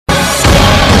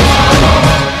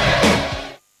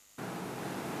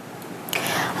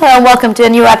Hello and welcome to a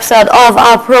new episode of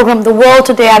our program, The World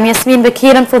Today. I'm Yasmin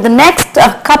Bakir, and for the next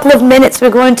couple of minutes we're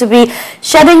going to be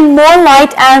shedding more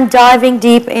light and diving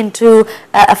deep into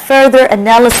a further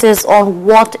analysis on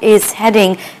what is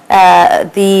heading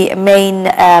the main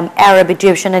Arab,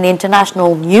 Egyptian and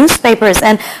international newspapers.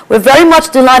 And we're very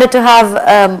much delighted to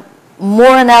have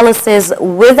more analysis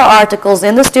with the articles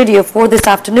in the studio for this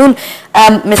afternoon.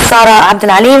 Ms. Sara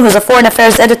Abdel, who's a foreign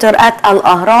affairs editor at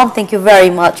Al-Ahram. Thank you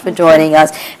very much for joining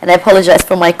us, and I apologize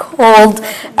for my cold.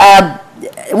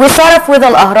 We'll start off with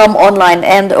Al-Ahram online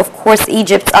and of course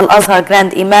Egypt's Al-Azhar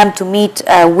Grand Imam to meet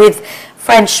with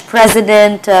French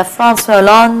President François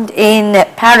Hollande in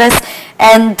Paris.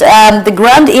 And the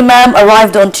Grand Imam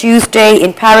arrived on Tuesday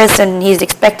in Paris, and he's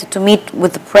expected to meet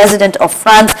with the President of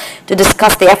France to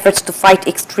discuss the efforts to fight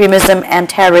extremism and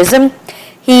terrorism.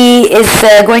 He is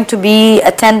going to be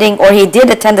attending, or he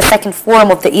did attend the second forum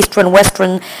of the Eastern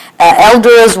Western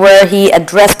Elders, where he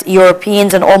addressed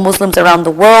Europeans and all Muslims around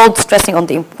the world, stressing on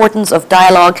the importance of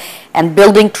dialogue and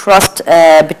building trust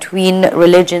between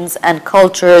religions and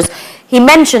cultures. He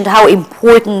mentioned how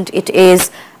important it is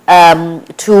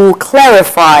to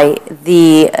clarify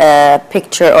the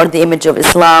picture or the image of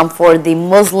Islam for the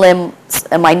Muslim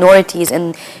minorities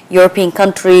in European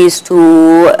countries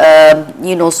to,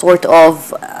 sort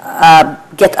of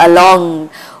get along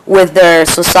with their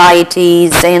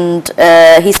societies. And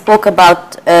he spoke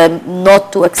about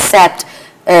not to accept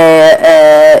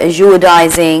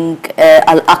Judaizing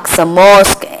Al-Aqsa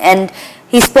Mosque, and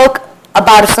he spoke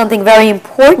about something very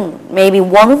important. Maybe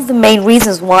one of the main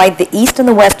reasons why the East and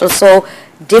the West are so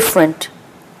different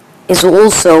is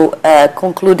also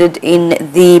concluded in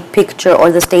the picture or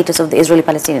the status of the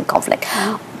Israeli-Palestinian conflict.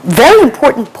 Very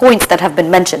important points that have been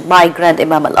mentioned by Grand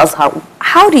Imam Al-Azhar.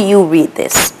 How do you read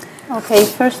this? Okay,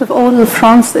 first of all,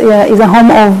 France is a home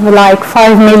of like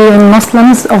 5 million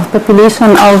Muslims, of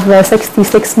population of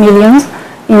 66 million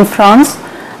in France.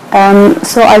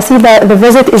 So I see that the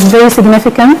visit is very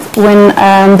significant when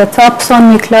the top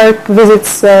Sunni clerk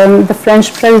visits the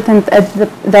French president at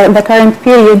the current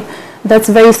period. That's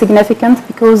very significant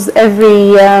because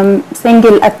every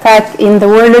single attack in the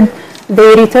world,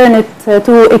 they return it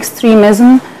to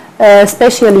extremism,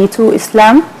 especially to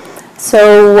Islam.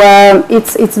 So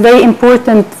it's very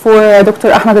important for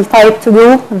Dr. Ahmed Al-Taib to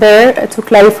go there to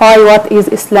clarify what is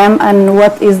Islam and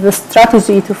what is the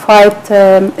strategy to fight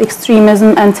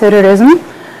extremism and terrorism.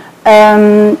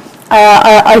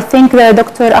 I think that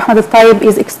Dr. Ahmed Al-Taib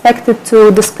is expected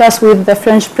to discuss with the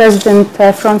French President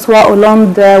François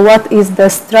Hollande what is the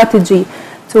strategy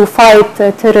to fight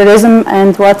terrorism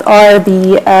and what are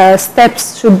the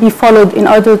steps should be followed in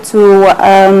order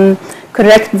to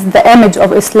correct the image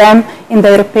of Islam in the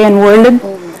European world.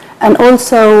 And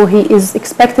also he is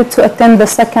expected to attend the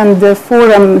second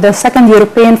forum, the second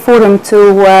European forum,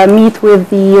 to meet with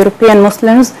the European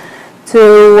Muslims,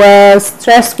 to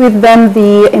stress with them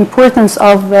the importance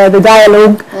of the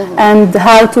dialogue and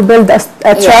how to build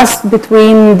a trust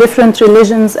between different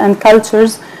religions and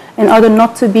cultures in order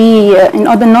not to be, in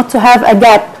order not to have a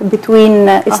gap between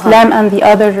Islam and the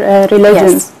other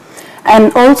religions.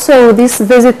 And also this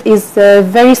visit is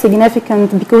very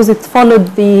significant because it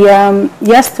followed the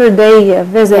yesterday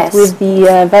visit with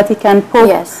the Vatican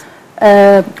Pope,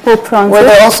 Pope Francis. Where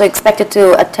they're also expected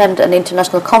to attend an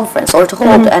international conference or to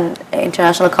hold an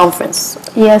international conference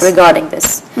regarding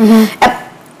this.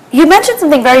 You mentioned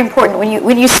something very important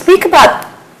when you speak about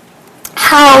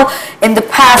how in the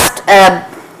past,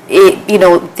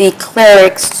 the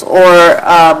clerics or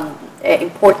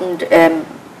important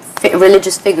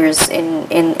religious figures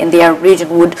in the Arab region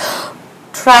would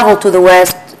travel to the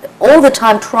West all the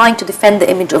time trying to defend the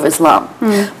image of Islam.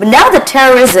 But now that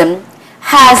terrorism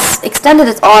has extended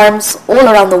its arms all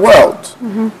around the world,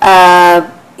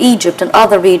 Egypt and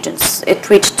other regions, it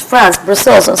reached France,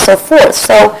 Brussels and so forth.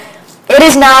 So it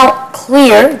is now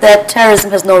clear that terrorism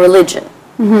has no religion.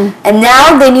 And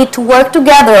now they need to work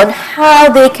together on how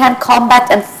they can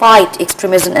combat and fight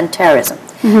extremism and terrorism.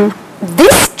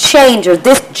 This change or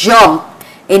this jump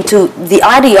into the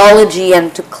ideology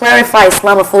and to clarify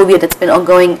Islamophobia that's been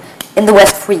ongoing in the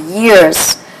West for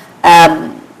years,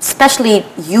 especially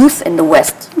youth in the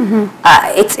West,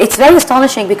 it's very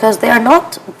astonishing because they are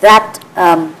not that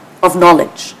of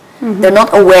knowledge. They're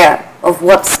not aware of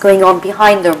what's going on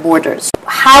behind their borders.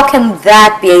 How can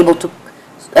that be able to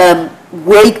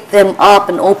wake them up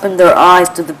and open their eyes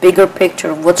to the bigger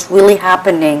picture of what's really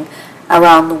happening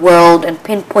around the world and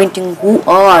pinpointing who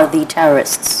are the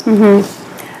terrorists?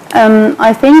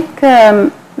 I think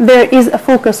there is a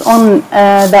focus on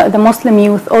the Muslim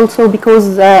youth also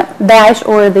because Daesh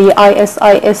or the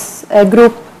ISIS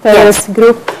group, terrorist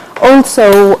group,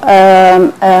 also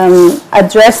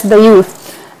address the youth.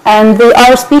 And they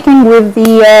are speaking with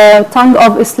the tongue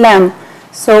of Islam.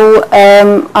 So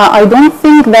I don't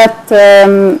think that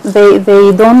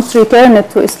they don't return it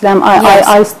to Islam.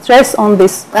 I stress on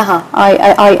this.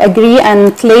 I agree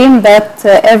and claim that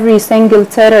every single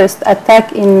terrorist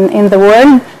attack in the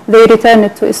world, they return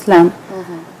it to Islam.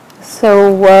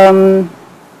 So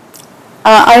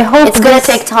I hope it's going to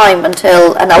take time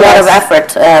until and a lot of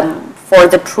effort for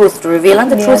the truth to reveal,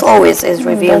 and the truth always is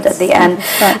revealed at the end.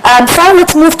 Sara,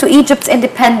 let's move to Egypt's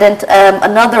independent,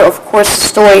 another, of course,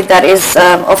 story that is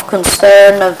of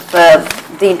concern of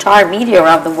the entire media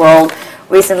around the world.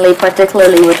 Recently,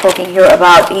 particularly, we're talking here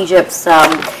about Egypt's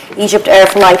Egypt Air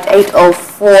Flight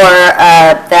 804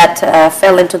 that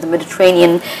fell into the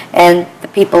Mediterranean, and the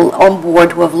people on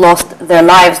board who have lost their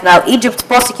lives. Now, Egypt's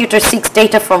prosecutor seeks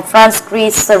data from France,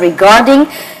 Greece regarding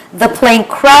the plane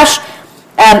crash.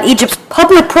 Egypt's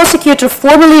public prosecutor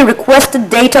formally requested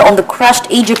data on the crashed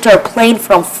Egyptair plane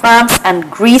from France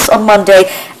and Greece on Monday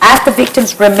as the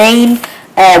victims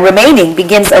remaining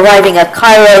begins arriving at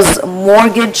Cairo's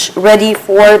morgue ready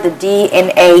for the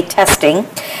DNA testing.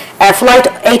 Flight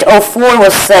 804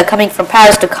 was coming from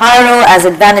Paris to Cairo as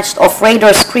it vanished off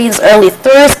radar screens early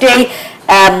Thursday.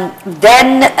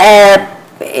 Then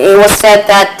it was said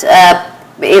that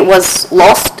it was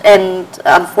lost, and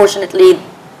unfortunately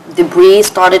debris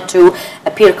started to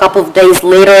appear a couple of days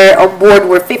later. On board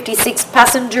were 56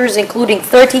 passengers, including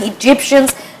 30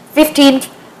 Egyptians, 15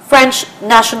 French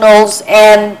nationals,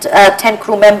 and 10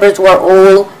 crew members who are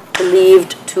all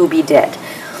believed to be dead.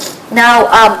 Now,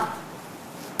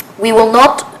 we will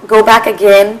not go back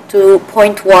again to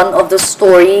point one of the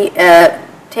story,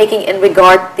 taking in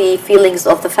regard the feelings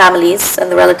of the families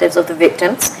and the relatives of the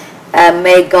victims.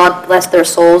 May God bless their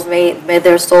souls, may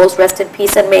their souls rest in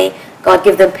peace, and may God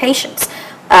give them patience.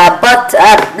 But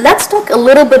let's talk a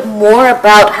little bit more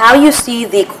about how you see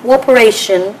the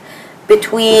cooperation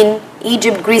between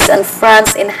Egypt, Greece, and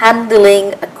France in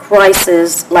handling a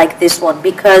crisis like this one.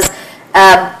 Because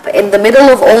in the middle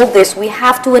of all this, we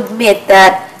have to admit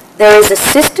that there is a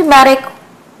systematic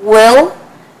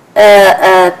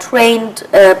trained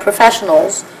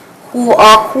professionals who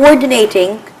are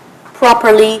coordinating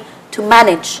properly to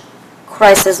manage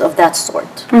crisis of that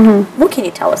sort. What can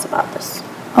you tell us about this?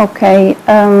 Okay.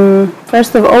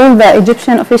 First of all, the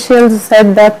Egyptian officials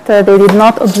said that they did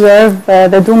not observe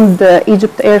the doomed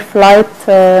Egypt Air flight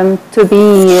to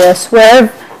be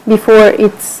swerved before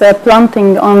its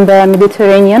plummeting on the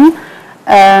Mediterranean.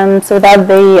 So that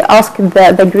they asked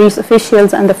the Greece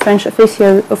officials and the French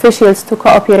officials to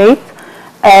cooperate.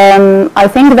 I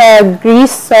think the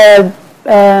Greece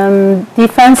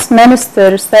defense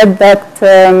minister said that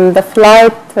the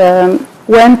flight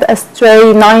went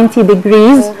astray 90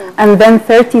 degrees and then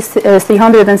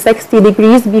 360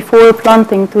 degrees before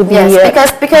plummeting to the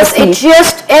because it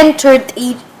just entered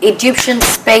Egyptian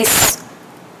space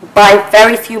by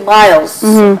very few miles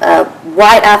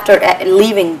right after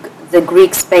leaving the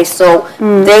Greek space, so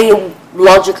they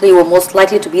logically were most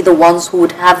likely to be the ones who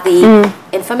would have the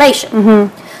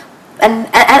information.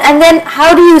 And then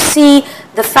how do you see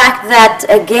the fact that,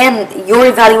 again, your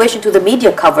evaluation to the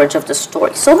media coverage of the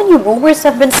story? So many rumors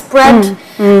have been spread,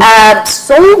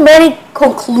 so many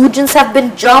conclusions have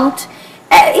been jumped.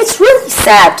 It's really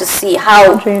sad to see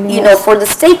how, for the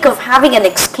sake of having an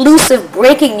exclusive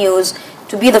breaking news,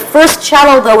 to be the first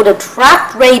channel that would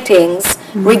attract ratings,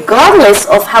 regardless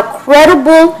of how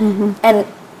credible and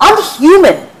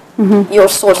unhuman your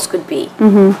source could be.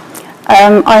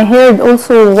 I heard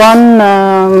also one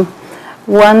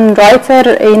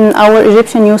writer in our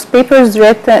Egyptian newspapers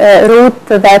wrote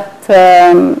that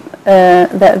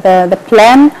the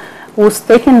plan was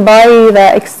taken by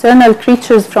the external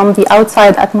creatures from the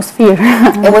outside atmosphere.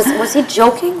 Was he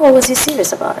joking or was he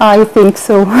serious about it? I think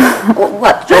so.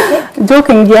 What, joking?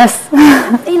 Joking, yes.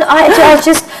 I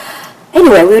just...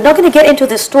 Anyway, we're not going to get into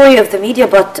the story of the media,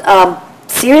 but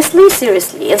seriously,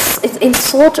 it's in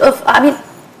sort of... I mean,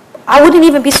 I wouldn't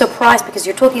even be surprised because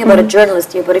you're talking about a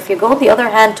journalist here, but if you go on the other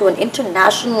hand to an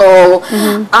international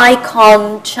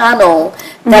icon channel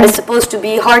that is supposed to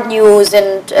be hard news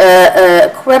and a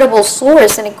credible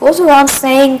source, and it goes around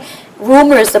saying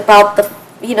rumors about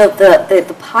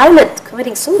the pilot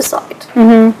committing suicide.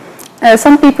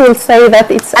 Some people say that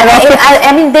it's...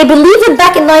 I mean, they believed it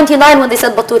back in '99 when they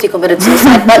said Battuti committed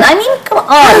suicide, but I mean, come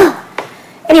on.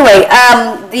 Anyway,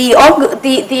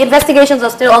 the investigations are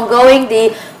still ongoing.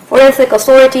 The forensic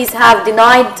authorities have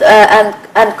denied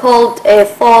and called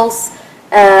false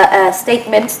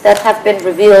statements that have been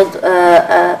revealed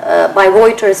by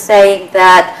Reuters, saying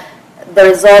that the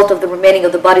result of the remaining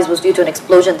of the bodies was due to an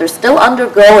explosion. They're still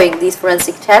undergoing these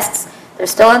forensic tests. They're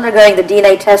still undergoing the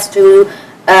DNA test to,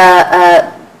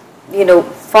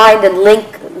 find and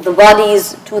link the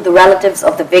bodies to the relatives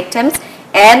of the victims.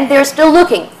 And they're still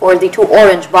looking for the 2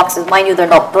 orange boxes. Mind you, they're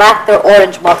not black, they're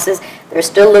orange boxes. They're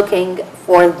still looking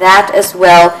for that as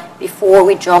well before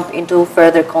we jump into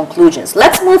further conclusions.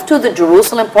 Let's move to the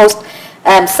Jerusalem Post,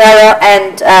 Sara,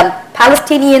 and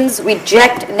Palestinians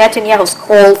reject Netanyahu's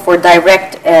call for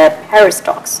direct Paris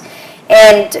talks.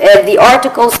 And the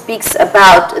article speaks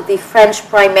about the French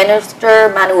Prime Minister,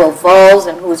 Manuel Valls,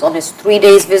 and who's on his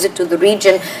 3-day visit to the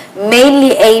region,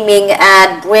 mainly aiming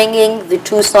at bringing the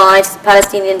 2 sides,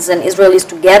 Palestinians and Israelis,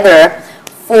 together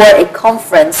for a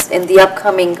conference in the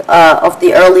upcoming of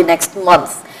the early next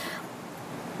month.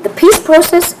 The peace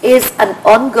process is an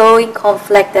ongoing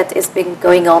conflict that has been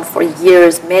going on for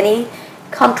years. Many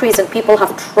countries and people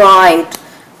have tried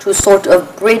to sort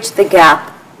of bridge the gap.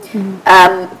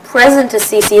 President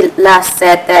Sisi last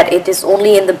said that it is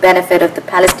only in the benefit of the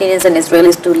Palestinians and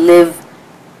Israelis to live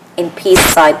in peace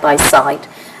side by side.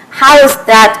 How is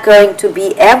that going to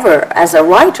be ever, as a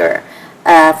writer,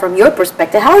 from your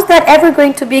perspective, how is that ever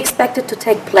going to be expected to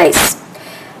take place?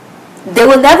 There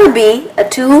will never be a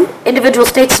 2 individual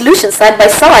state solution side by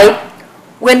side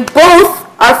when both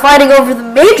are fighting over the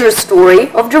major story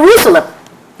of Jerusalem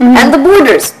and the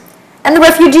borders and the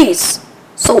refugees.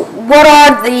 So what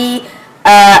are the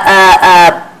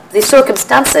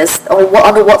circumstances, or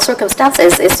under what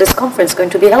circumstances is this conference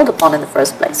going to be held upon in the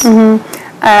first place?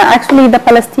 Actually, the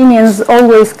Palestinians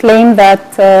always claim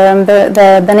that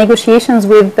the negotiations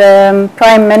with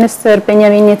Prime Minister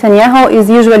Benjamin Netanyahu is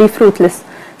usually fruitless.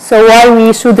 So why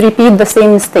we should repeat the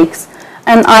same mistakes?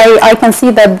 And I can see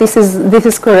that this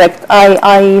is correct.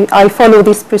 I follow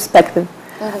this perspective.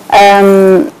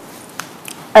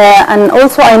 And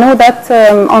also I know that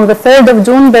on the 3rd of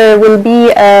June there will be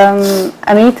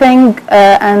a meeting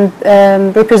and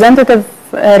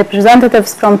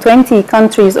representatives from 20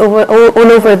 countries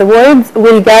all over the world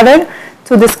will gather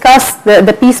to discuss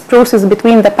the peace process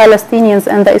between the Palestinians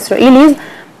and the Israelis.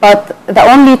 But the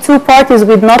only 2 parties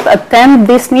would not attend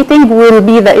this meeting will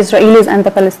be the Israelis and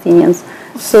the Palestinians.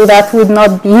 So that would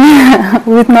not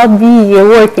be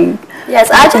working. Yes,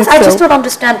 I just don't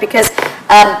understand, because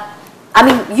I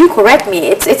mean, you correct me.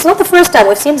 It's not the first time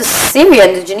we've seen the Syria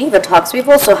and the Geneva talks. We've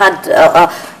also had,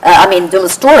 de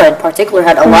Mistura in particular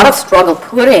had a lot of struggle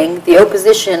putting the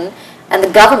opposition and the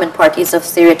government parties of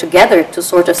Syria together to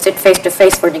sort of sit face to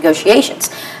face for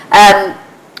negotiations.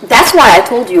 That's why I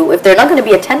told you, if they're not going to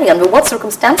be attending, under what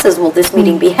circumstances will this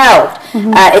meeting be held?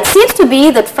 It seems to be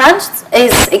that France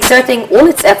is exerting all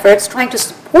its efforts trying to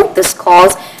support this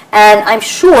cause, and I'm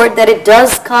sure that it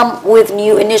does come with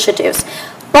new initiatives.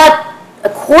 But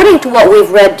according to what we've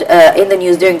read in the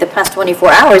news during the past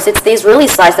 24 hours, it's the Israeli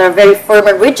sides that are very firm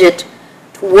and rigid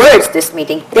towards this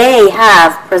meeting. They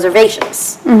have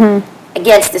reservations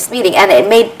against this meeting, and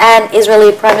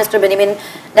Israeli Prime Minister Benjamin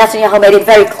Netanyahu made it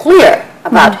very clear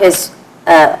about his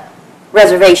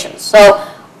reservations. So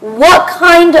what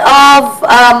kind of,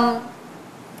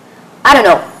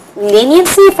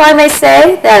 leniency, if I may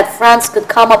say, that France could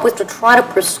come up with to try to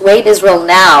persuade Israel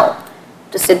now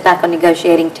to sit back on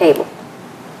negotiating table?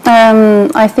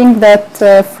 I think that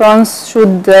France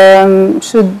should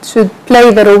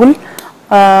play the role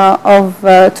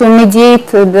to mediate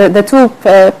the 2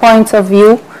 points of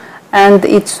view, and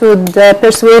it should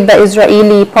persuade the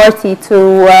Israeli party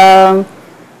to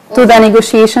the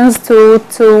negotiations to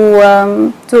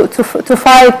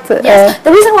fight. Yes,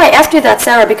 the reason why I asked you that,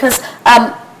 Sara, because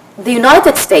the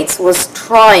United States was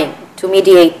trying to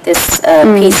mediate this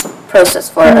peace process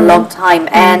for a long time,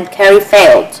 and Kerry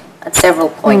failed at several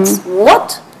points.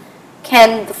 What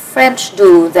can the French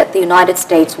do that the United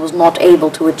States was not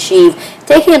able to achieve,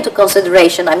 taking into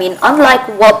consideration, I mean, unlike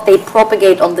what they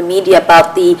propagate on the media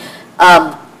about the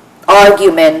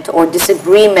argument or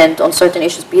disagreement on certain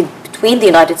issues between the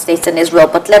United States and Israel,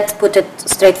 but let's put it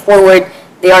straightforward,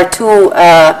 they are 2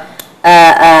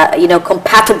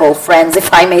 compatible friends, if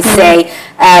I may say.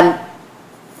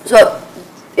 So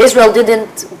Israel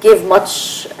didn't give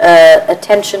much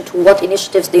attention to what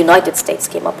initiatives the United States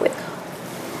came up with.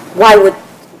 Why would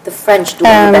the French do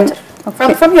any better?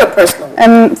 Okay. From your personal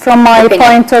from my opinion.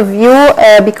 Point of view,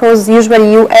 because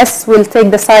usually U.S. will take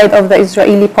the side of the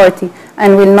Israeli party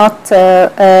and will not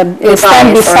stand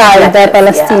beside the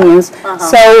Palestinians. Yeah.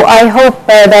 So I hope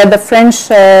that the French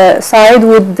side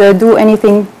would do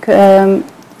anything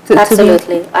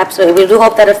Absolutely. We do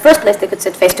hope that at first place they could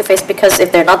sit face to face, because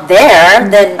if they're not there,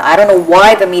 then I don't know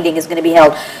why the meeting is going to be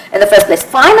held in the first place.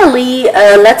 Finally,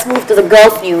 let's move to the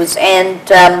Gulf news, and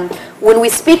when we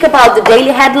speak about the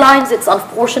daily headlines, it's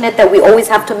unfortunate that we always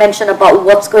have to mention about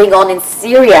what's going on in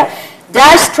Syria.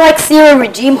 Daesh strikes Syria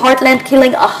regime heartland,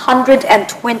 killing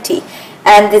 120.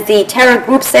 And the terror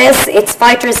group says its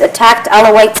fighters attacked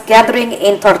Alawites gathering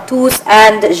in Tartus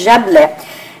and Jable.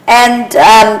 And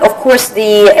of course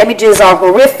the images are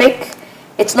horrific.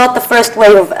 It's not the first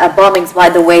wave of bombings, by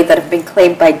the way, that have been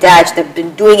claimed by Daesh. They've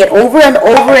been doing it over and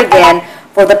over again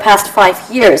for the past 5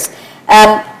 years.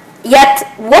 Yet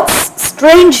what's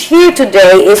strange here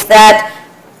today is that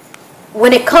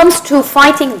when it comes to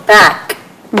fighting back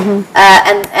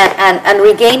and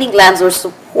regaining lands or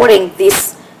supporting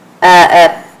this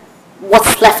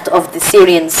what's left of the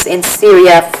Syrians in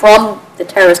Syria from the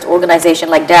terrorist organization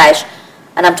like Daesh,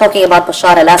 and I'm talking about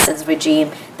Bashar al-Assad's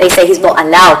regime, they say he's not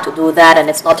allowed to do that and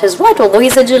it's not his right, although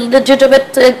he's a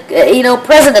legitimate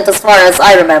president as far as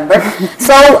I remember.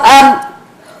 So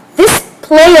this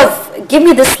play of give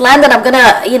me this land and I'm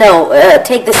gonna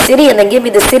take the city and then give me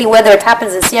the city whether it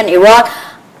happens in Syria and Iraq,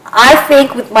 I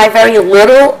think with my very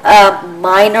little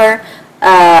minor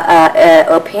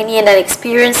opinion and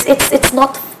experience, it's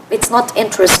not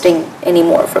interesting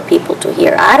anymore for people to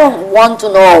hear. I don't want to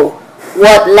know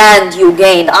what land you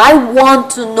gained. I want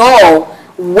to know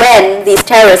when these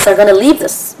terrorists are going to leave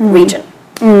this region.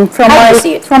 From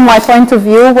my point of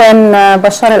view, when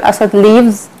Bashar al-Assad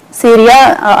leaves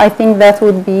Syria, I think that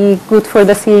would be good for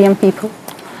the Syrian people.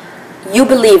 You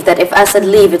believe that if Assad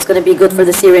leaves, it's going to be good for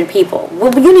the Syrian people.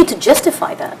 Well, you need to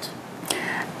justify that.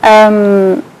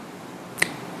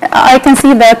 I can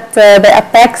see that the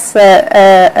attacks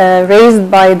raised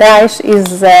by Daesh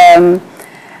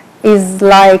is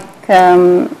like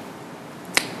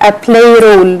a play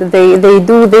role. They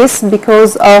do this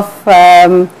because of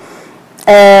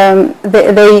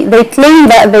they claim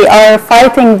that they are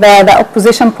fighting the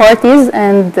opposition parties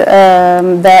and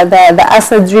the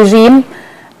Assad regime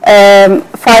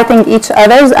fighting each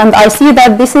other, and I see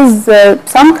that this is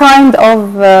some kind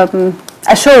of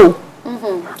a show.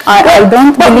 I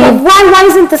don't believe. Why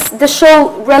isn't the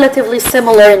show relatively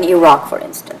similar in Iraq, for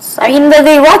instance? I mean,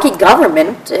 the Iraqi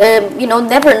government,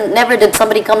 never did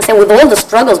somebody come say, with all the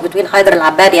struggles between Haider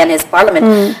al-Abadi and his parliament,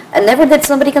 and never did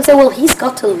somebody come say, well, he's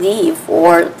got to leave,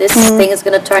 or this thing is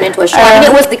going to turn into a show. I mean,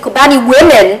 it was the Kobani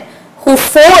women who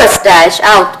forced Daesh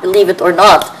out, believe it or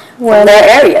not, from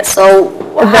their area. So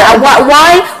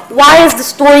why is the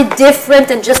story different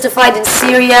and justified in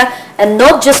Syria and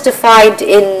not justified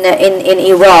in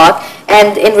Iraq?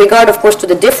 And in regard, of course, to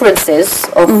the differences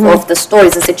of the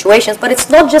stories and situations, but it's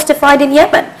not justified in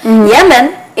Yemen.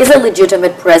 Yemen is a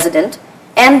legitimate president,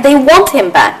 and they want him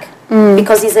back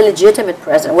because he's a legitimate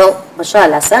president. Well, Bashar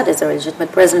al-Assad is a legitimate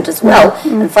president as well,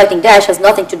 and fighting Daesh has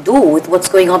nothing to do with what's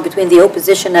going on between the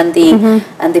opposition and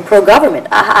the pro-government.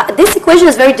 This equation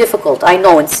is very difficult, I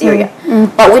know, in Syria.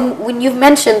 But when you've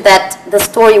mentioned that the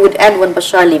story would end when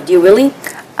Bashar leaves, do you really?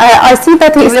 I see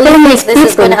that he really thinks this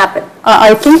is going to happen.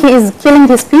 I think he is killing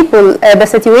his people. The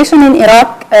situation in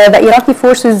Iraq, the Iraqi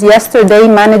forces yesterday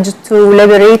managed to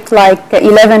liberate like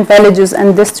 11 villages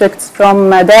and districts from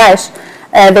Daesh.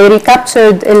 They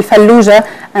recaptured El-Fallujah,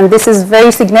 and this is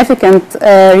very significant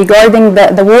regarding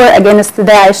the war against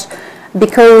Daesh,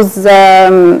 because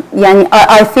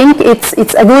I think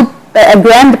it's a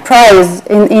grand prize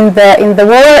in the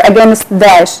war against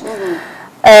Daesh.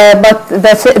 But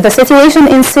the situation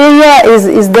in Syria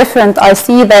is different. I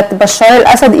see that Bashar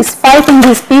al-Assad is fighting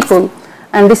his people,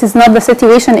 and this is not the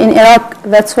situation in Iraq.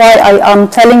 That's why I'm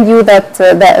telling you that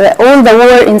all the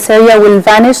war in Syria will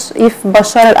vanish if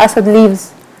Bashar al-Assad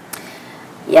leaves.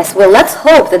 Yes, well, let's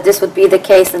hope that this would be the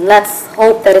case, and let's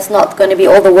hope that it's not going to be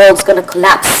all the world's going to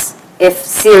collapse if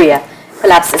Syria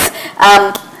collapses.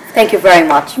 Thank you very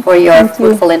much for your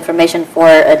fruitful information, for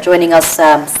joining us.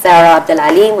 Sara Abdel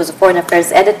Alim was a foreign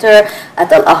affairs editor at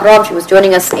Al-Ahram. She was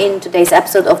joining us in today's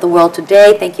episode of The World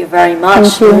Today. Thank you very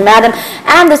much, madam.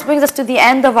 And this brings us to the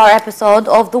end of our episode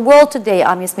of The World Today.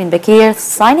 I'm Yasmin Bakir,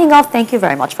 signing off. Thank you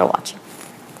very much for watching.